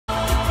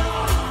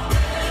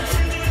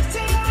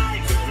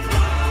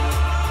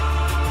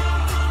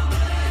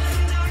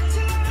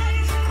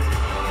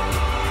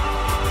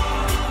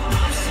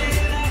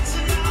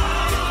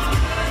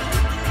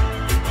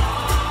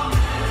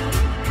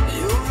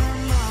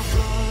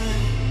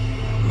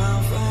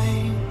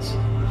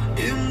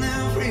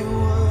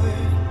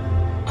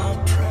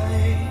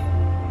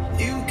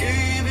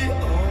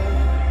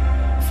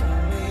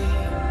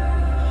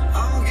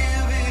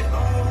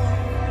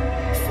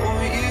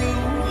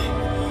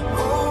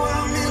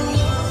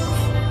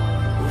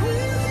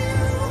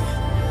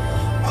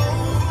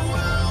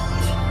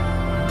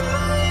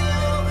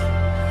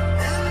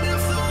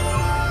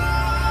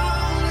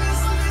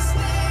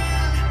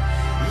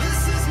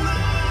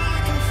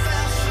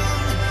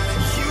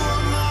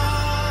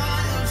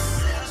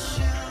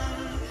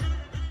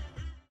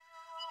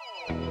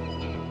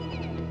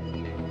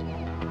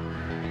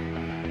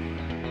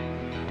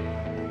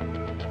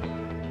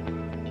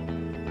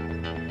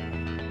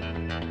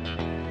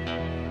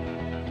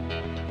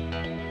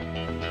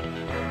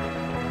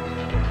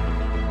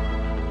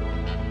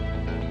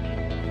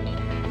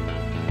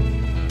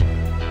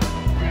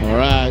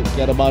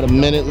Got about a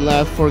minute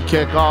left for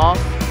kickoff.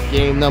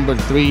 Game number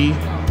 3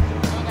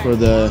 for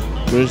the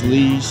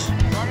Grizzlies.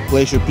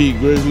 Glacier Peak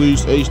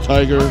Grizzlies, Ace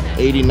Tiger,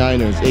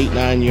 89ers,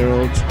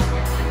 8-9-year-olds.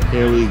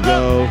 Here we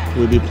go.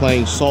 We'll be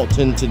playing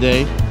Salton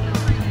today.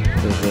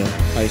 There's a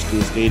high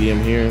school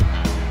stadium here.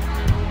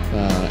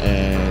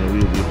 And we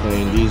will be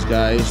playing these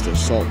guys, the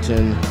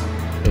Salton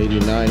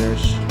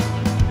 89ers.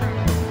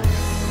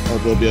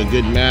 Hope it'll be a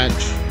good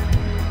match.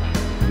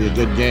 It'll be a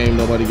good game.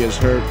 Nobody gets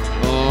hurt.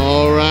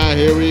 All right,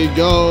 here we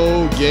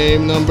go.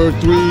 Game number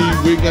 3.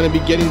 We're going to be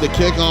getting the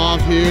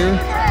kickoff here.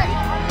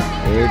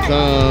 Here it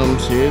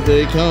comes. Here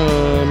they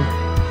come.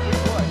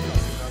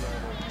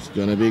 It's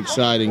going to be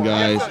exciting,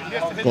 guys.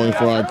 Going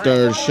for our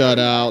 3rd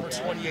shutout.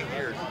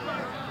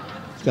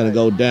 It's going to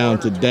go down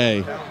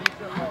today.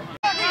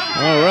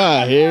 All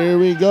right, here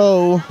we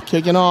go.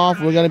 Kicking off.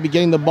 We're going to be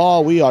getting the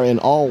ball. We are in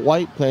all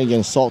white, playing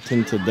against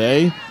Salton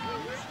today.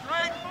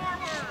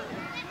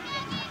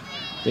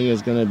 I think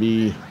it's going to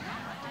be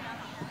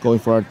going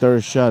for our 3rd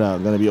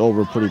shutout. Going to be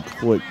over pretty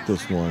quick,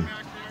 this one.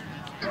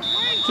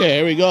 Okay,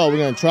 here we go. We're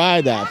going to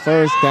try that.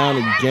 1st down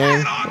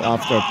again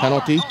after a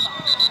penalty.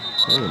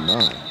 Oh,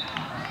 my.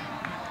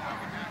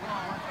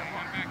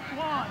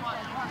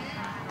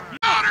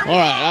 All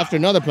right, after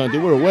another penalty,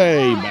 we're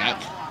way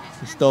back.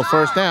 It's still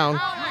 1st down.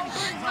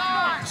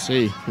 Let's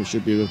see. We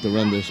should be able to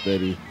run this,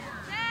 baby.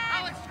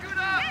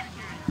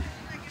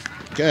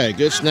 Okay,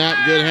 good snap,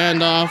 good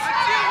handoff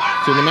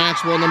to the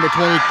Maxwell, number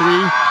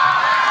 23.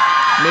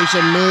 Makes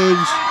some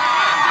moves.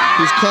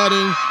 He's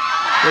cutting.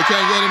 They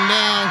can't get him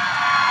down.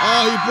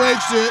 Oh, he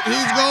breaks it.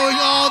 He's going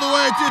all the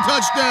way to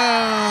touchdown.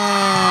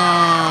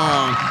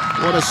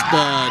 What a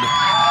stud.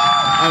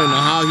 I don't know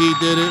how he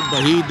did it,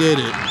 but he did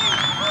it.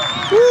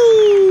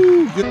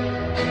 Woo! Good.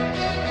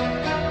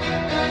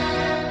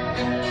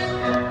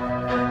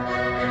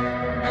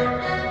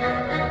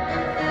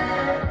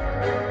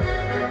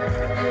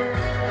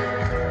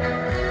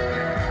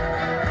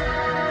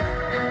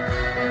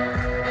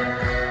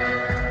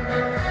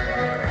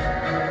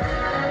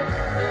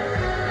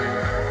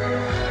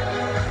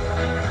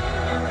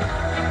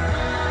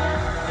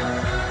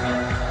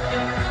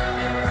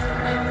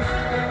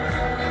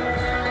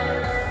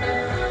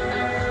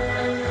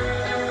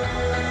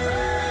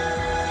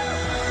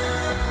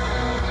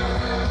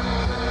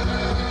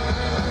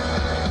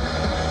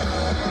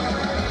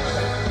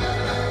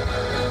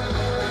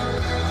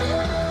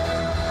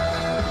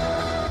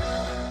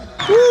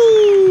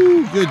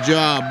 Good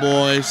job,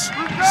 boys.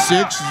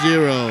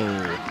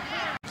 6-0.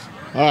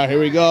 All right, here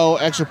we go.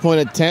 Extra point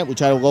attempt. We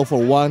tried to go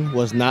for 1.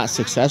 Was not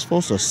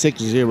successful, so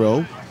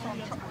 6-0.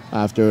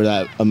 After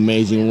that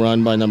amazing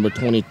run by number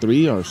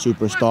 23, our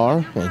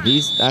superstar. And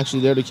he's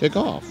actually there to kick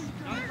off.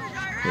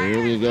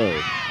 Here we go.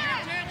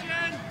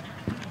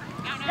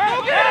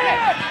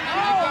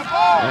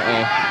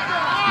 Uh-oh.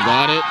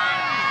 Got it.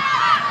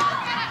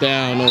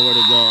 Down, nowhere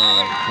to go.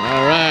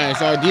 All right,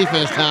 it's our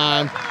defense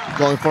time.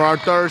 Going for our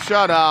 3rd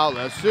shutout.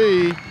 Let's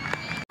see.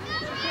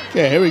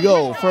 Okay, here we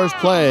go. First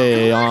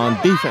play on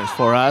defense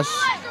for us.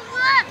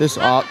 This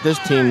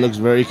team looks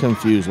very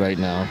confused right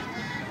now.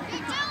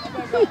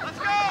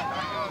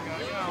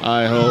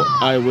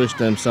 I wish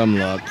them some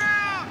luck.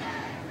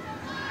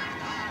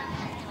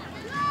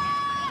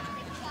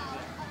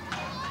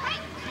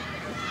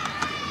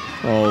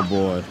 Oh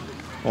boy,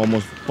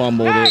 almost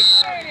fumbled it.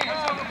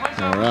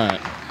 All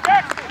right.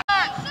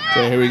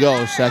 Okay, here we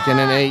go. 2nd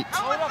and 8.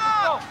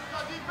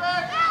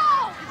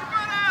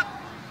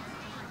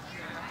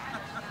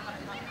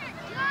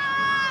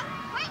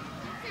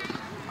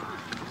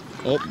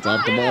 Oh,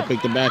 dropped the ball,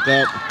 picked it back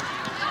up.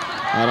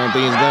 I don't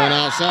think he's going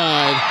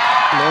outside.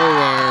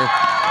 Nowhere.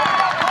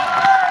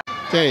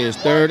 Okay, it's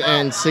 3rd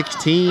and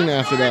 16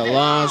 after that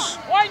loss.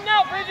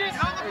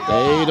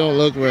 They don't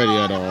look ready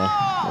at all.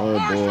 Oh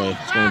boy,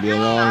 it's going to be a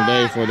long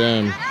day for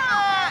them.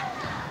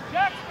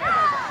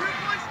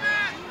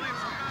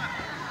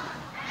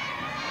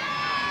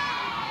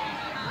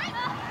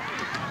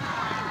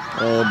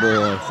 Oh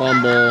boy,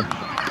 fumble.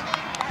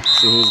 Let's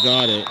see who's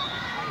got it.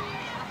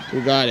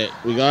 Who got it?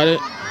 We got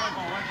it?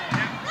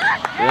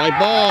 Right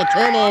ball,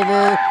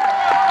 turnover.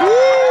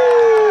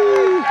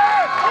 Woo!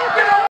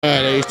 All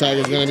right, Ace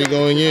Tiger's going to be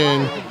going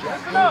in.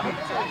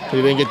 He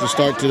didn't get to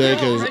start today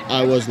because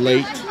I was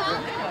late.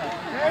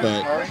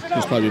 But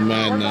he's probably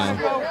mad now.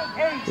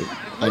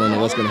 I don't know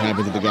what's going to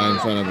happen to the guy in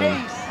front of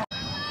him.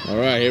 All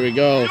right, here we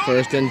go.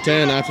 1st and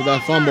 10 after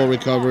that fumble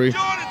recovery. Oh,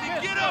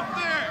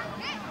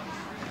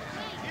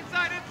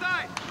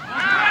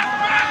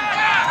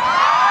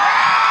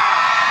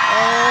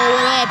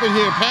 what happened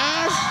here?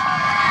 Pass?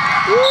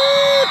 Woo!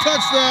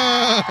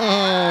 Touchdown!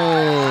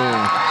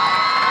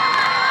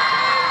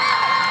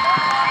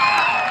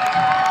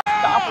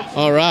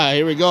 All right,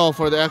 here we go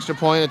for the extra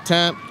point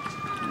attempt.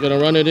 Gonna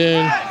run it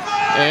in,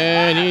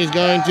 and he's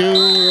going to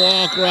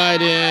walk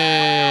right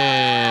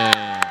in.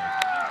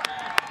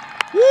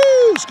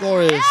 Woo!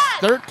 Score is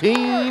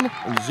 13-0.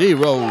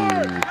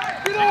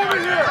 Get over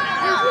here!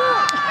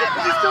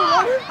 Is he still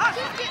running?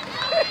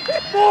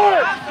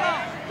 Boy!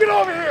 Get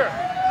over here!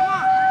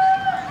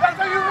 That's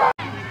how you run!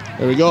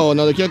 There we go,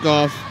 another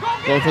kickoff.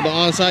 Going for the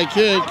onside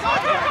kick.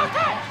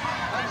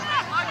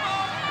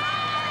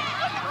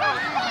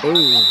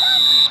 Ooh.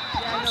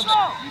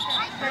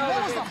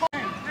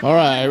 All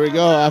right, here we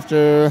go.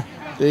 After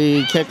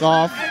the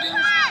kickoff,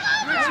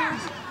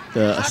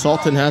 the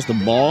Sultan has the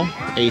ball.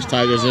 Ace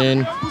Tiger's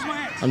in.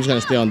 I'm just gonna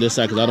stay on this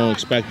side because I don't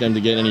expect them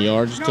to get any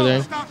yards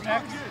today.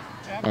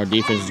 Our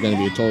defense is gonna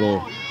be a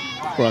total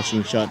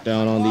crushing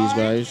shutdown on these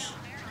guys.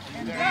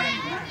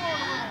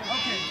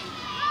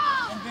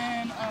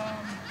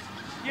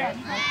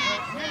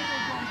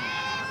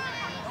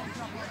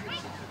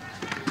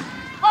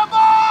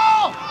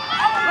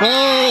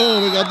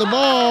 Oh, we got the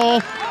ball.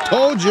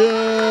 Told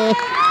you.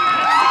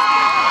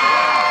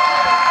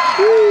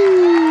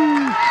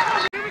 Woo.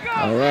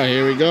 All right,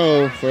 here we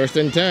go. 1st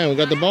and 10. We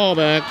got the ball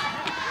back.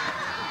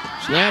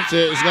 Snaps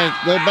it. It's going to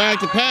go back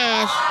to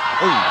pass.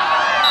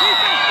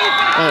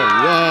 Oh,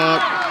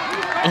 what?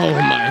 Oh,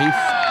 my.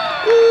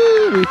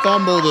 Woo, we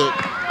fumbled it.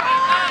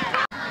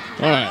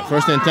 All right,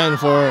 1st and 10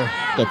 for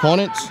the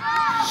opponents.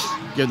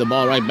 Give the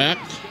ball right back.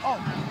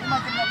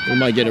 We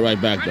might get it right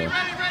back, though.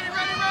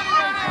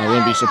 I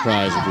wouldn't be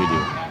surprised if we do.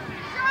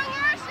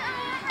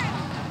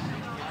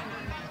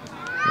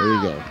 There we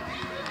go.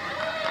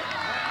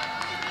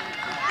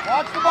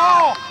 Watch the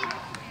ball.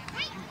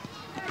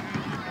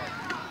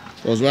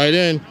 Goes right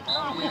in.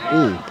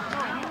 Ooh.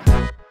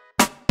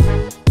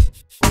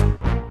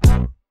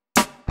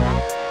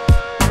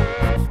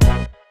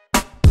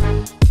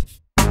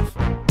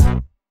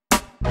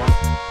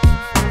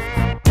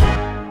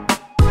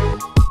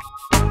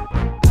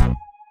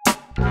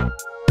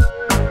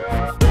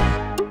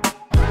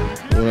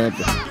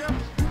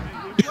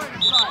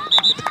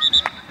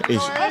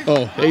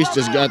 Ace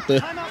just got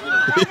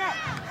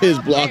his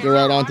blocker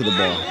right onto the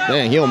ball.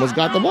 Dang, he almost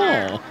got the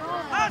ball.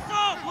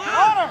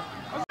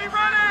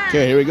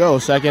 Okay, here we go.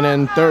 2nd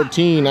and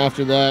 13.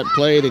 After that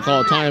play, they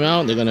call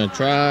timeout. They're gonna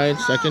try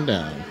 2nd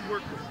down.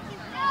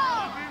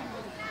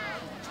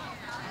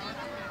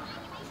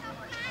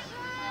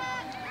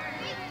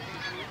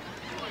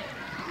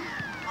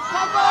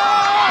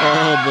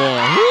 Oh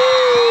boy.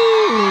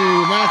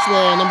 Woo!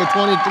 Maxwell, number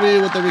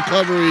 23 with the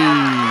recovery.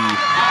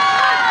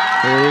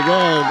 Here we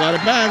go, got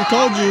it back,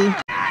 told you.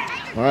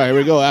 All right, here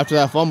we go. After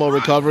that fumble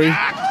recovery,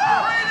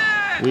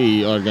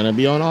 we are gonna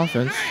be on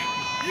offense.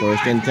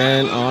 1st and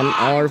 10 on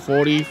our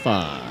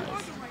 45.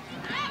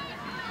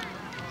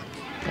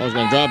 I was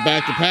gonna drop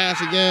back to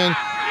pass again.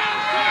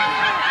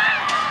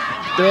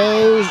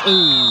 Throws,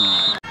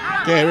 ooh.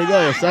 Okay, here we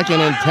go,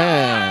 2nd and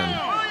 10.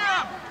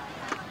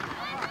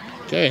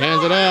 Okay,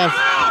 hands it off.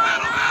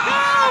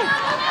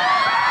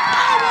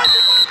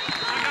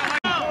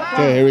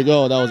 Okay, here we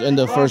go. That was end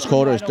of 1st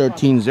quarter. It's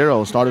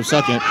 13-0. Start of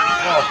 2nd.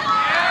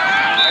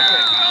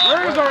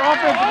 Where's our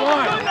offensive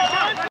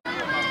line?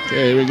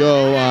 Okay, here we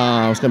go.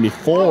 It's going to be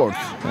 4th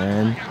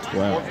and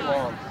 12.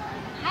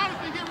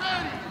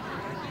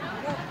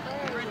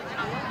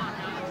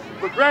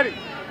 Look ready.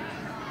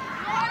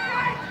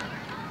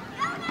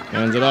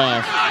 Hands it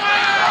off.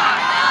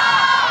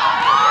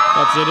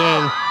 Puts it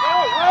in.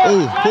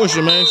 Ooh, push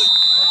him, Ace.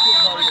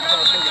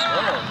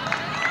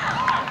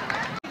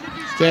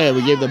 Okay,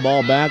 we gave the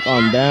ball back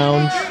on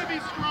downs.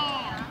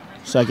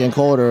 2nd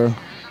quarter,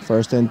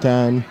 1st and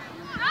 10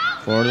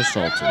 for the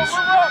Sultans.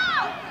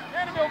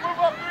 Move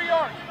up 3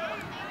 yards.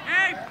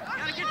 Hey,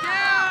 gotta get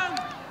down.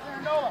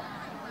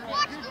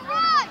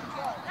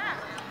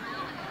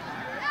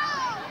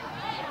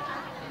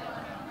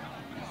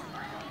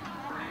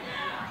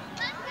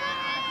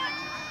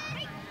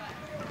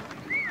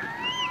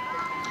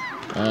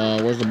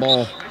 Where's the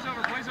ball?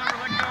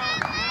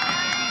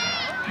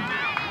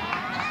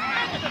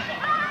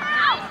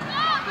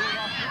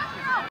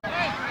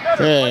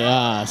 Okay,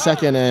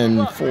 2nd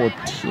and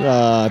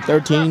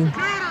 13.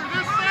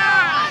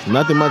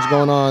 Nothing much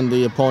going on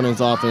the opponent's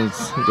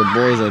offense. The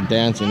boys are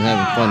dancing,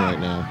 having fun right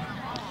now.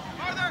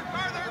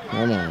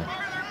 Come on.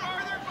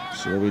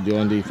 See what we do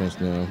on defense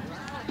now.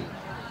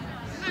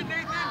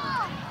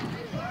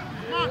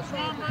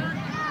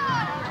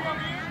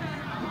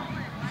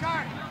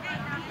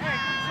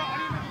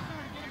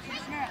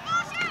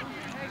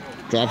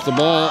 Drops the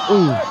ball.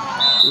 Ooh,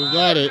 we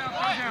got it.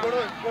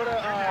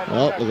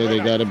 Oh, look like they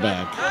got it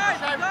back.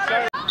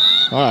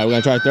 All right, we're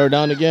gonna try 3rd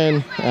down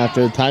again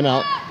after the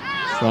timeout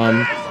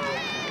from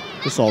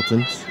the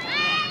Sultans.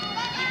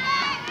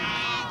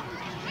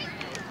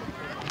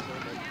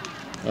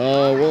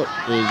 What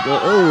is going?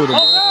 Oh, the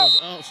ball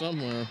is out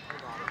somewhere.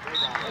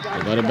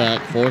 They got it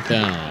back. 4th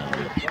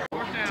down.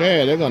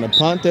 Okay, they're gonna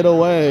punt it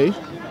away.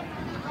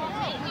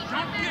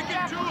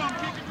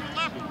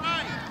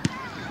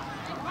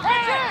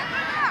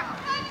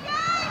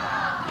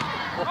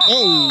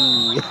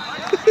 Oh!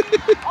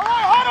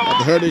 Had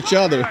to hurt each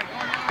other.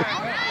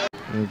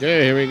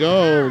 Okay, here we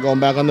go. We're going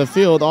back on the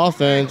field.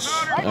 Offense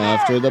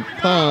after the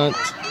punt.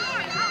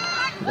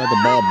 We got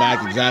the ball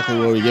back exactly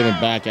where we give it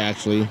back,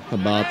 actually.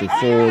 About the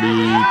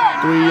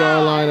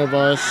 43-yard line of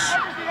us.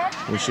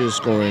 We should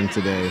score in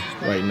today,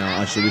 right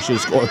now. We should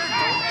score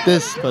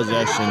this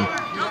possession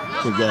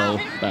to go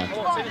back.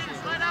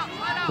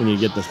 We need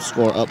to get the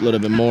score up a little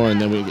bit more, and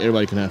then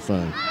everybody can have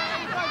fun.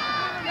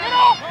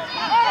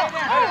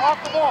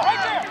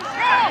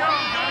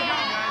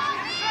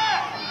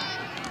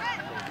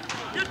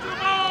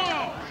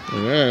 All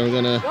right, we're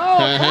gonna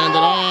hand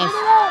it off.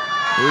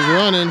 He's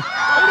running.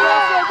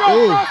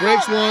 Ooh,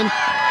 breaks one.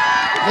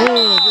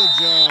 Oh, good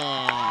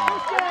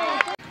job.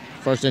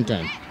 1st and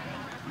 10.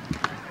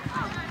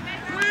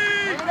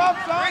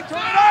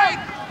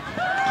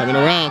 Coming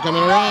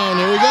around.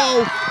 Here we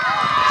go.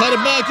 Cut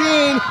it back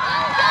in.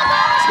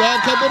 Got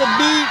a couple to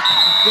beat.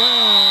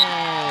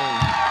 Down.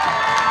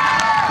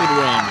 Good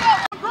run.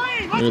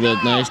 Look at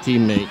that nice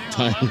teammate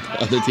tying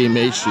the other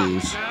teammate's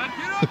shoes.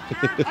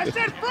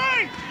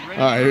 All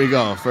right, here we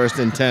go. 1st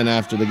and 10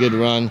 after the good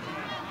run.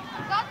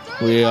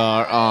 We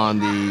are on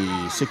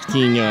the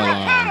 16-yard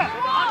line.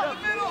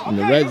 In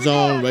the red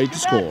zone, ready to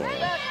score.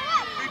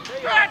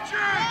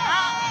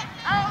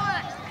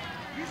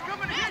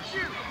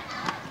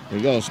 Here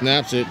we go,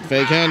 snaps it,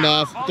 fake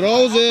handoff,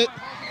 throws it,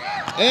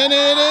 and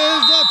it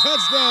is a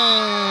touchdown!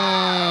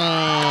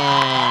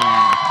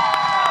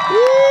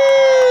 Woo!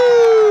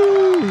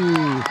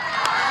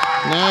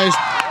 Nice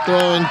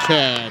throw and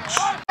catch.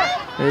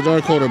 Here's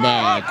our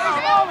quarterback.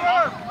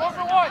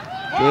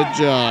 Good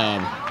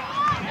job.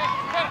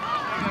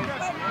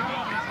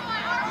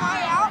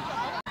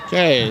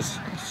 Okay,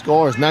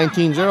 score is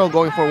 19-0,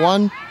 going for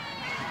 1.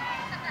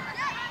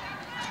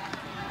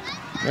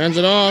 Hands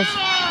it off.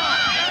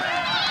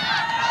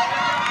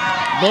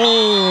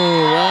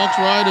 Boom, walks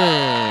right in.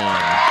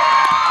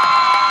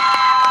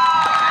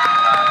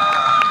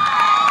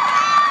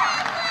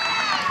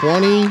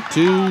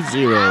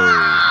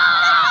 22-0.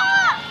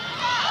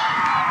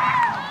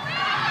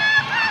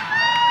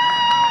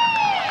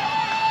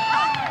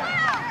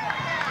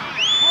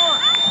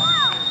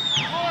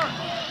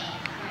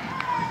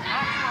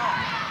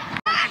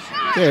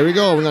 Okay, here we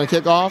go. We're going to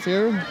kick off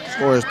here.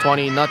 Score is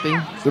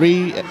 20-0.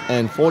 3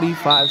 and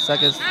 45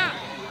 seconds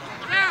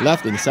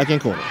left in the second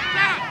quarter.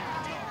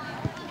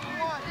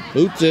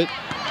 Boots it.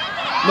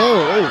 No,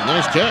 oh,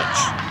 nice catch.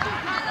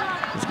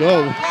 Let's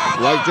go.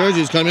 White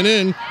jersey's coming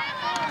in.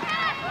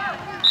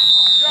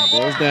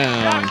 Goes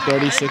down,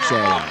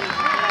 36-yard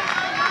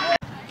line.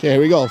 Okay, here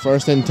we go.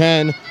 1st and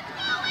 10.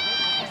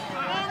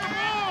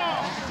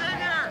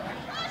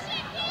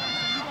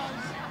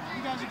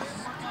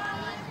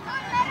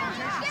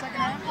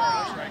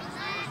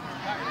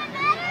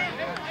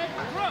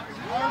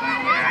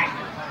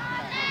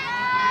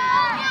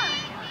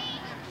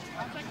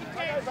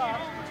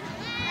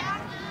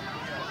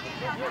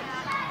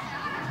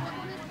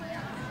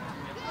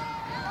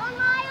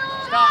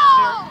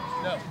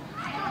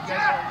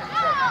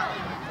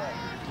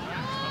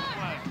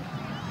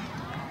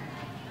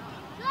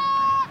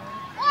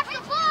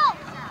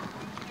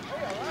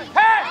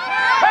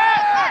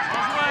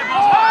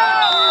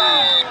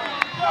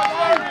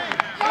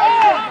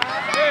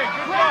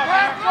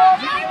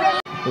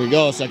 Here we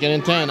go, 2nd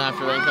and 10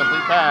 after the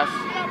incomplete pass.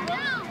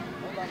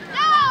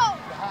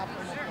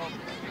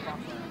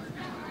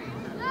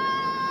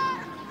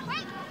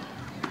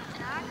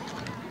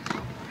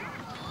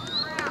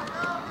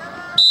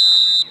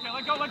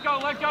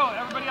 Let go.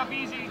 Everybody up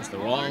easy. It's the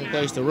wrong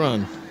place to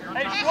run.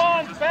 Hey,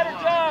 Swan, better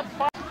job.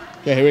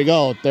 Okay, here we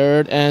go,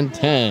 3rd and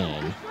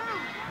 10.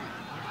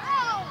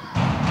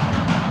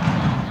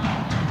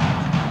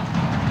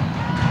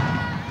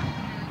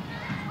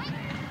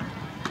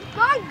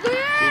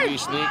 QB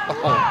sneak.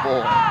 Oh,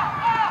 boy.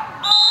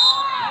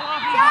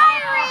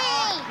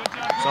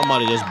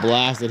 Somebody just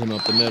blasted him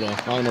up the middle. I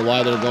don't know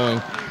why they're going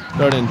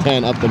 3rd and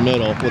 10 up the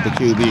middle with the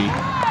QB.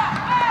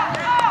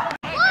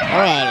 All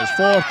right, it's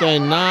 4th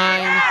and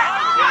 9.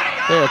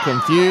 They're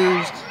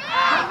confused.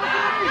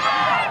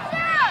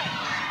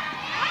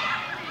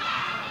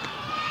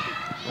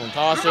 Gonna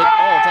toss it.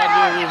 Oh, try to do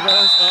a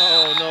reverse.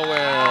 Oh,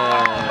 nowhere.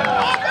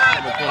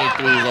 Number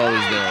 23 is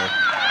always there.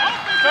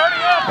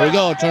 Here we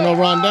go,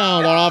 turnover on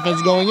down. Our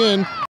offense going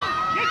in.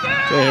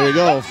 Okay, here we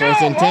go.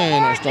 1st and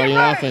 10. Our starting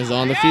offense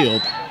on the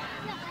field.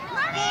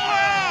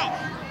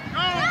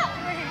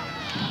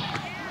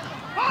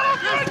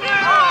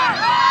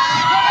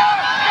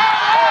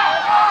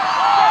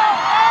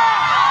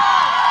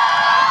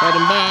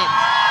 Heading back.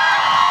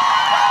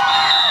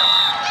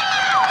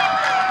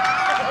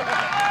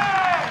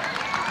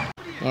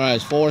 All right,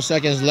 it's 4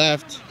 seconds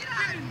left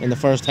in the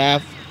first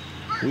half.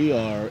 We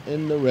are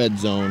in the red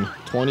zone,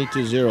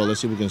 20-0.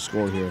 Let's see if we can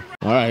score here.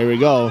 All right, here we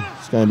go.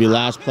 It's going to be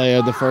last play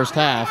of the first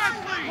half.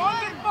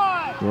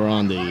 We're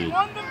on the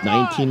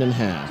 19 and a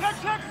half.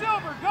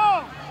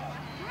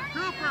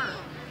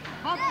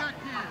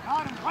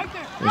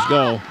 Let's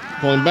go.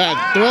 Pulling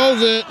back,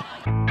 throws it.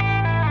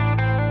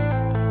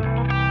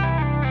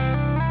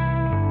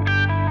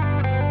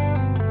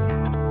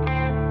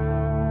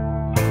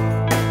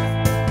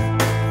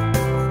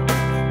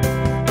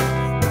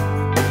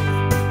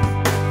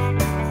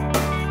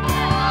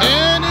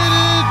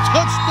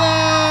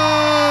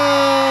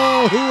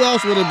 Who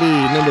else would it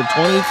be? Number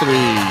 23.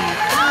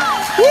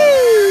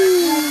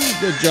 Woo!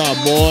 Good job,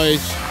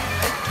 boys.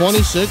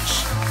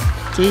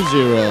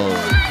 26-0.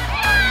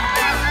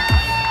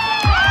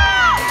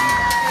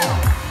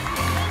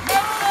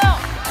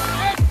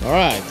 All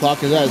right,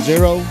 clock is at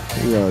 0.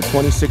 We are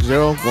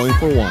 26-0, going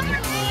for 1.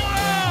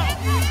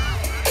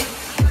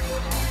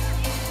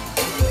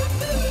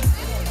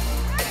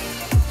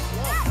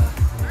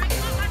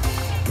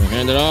 They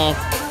hand it off.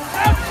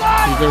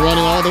 He's been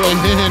running all the way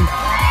in.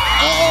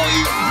 Oh,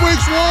 he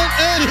breaks one,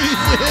 and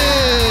he's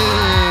in.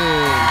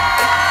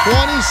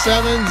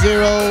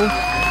 27-0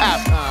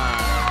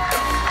 halftime.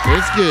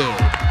 It's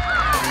good.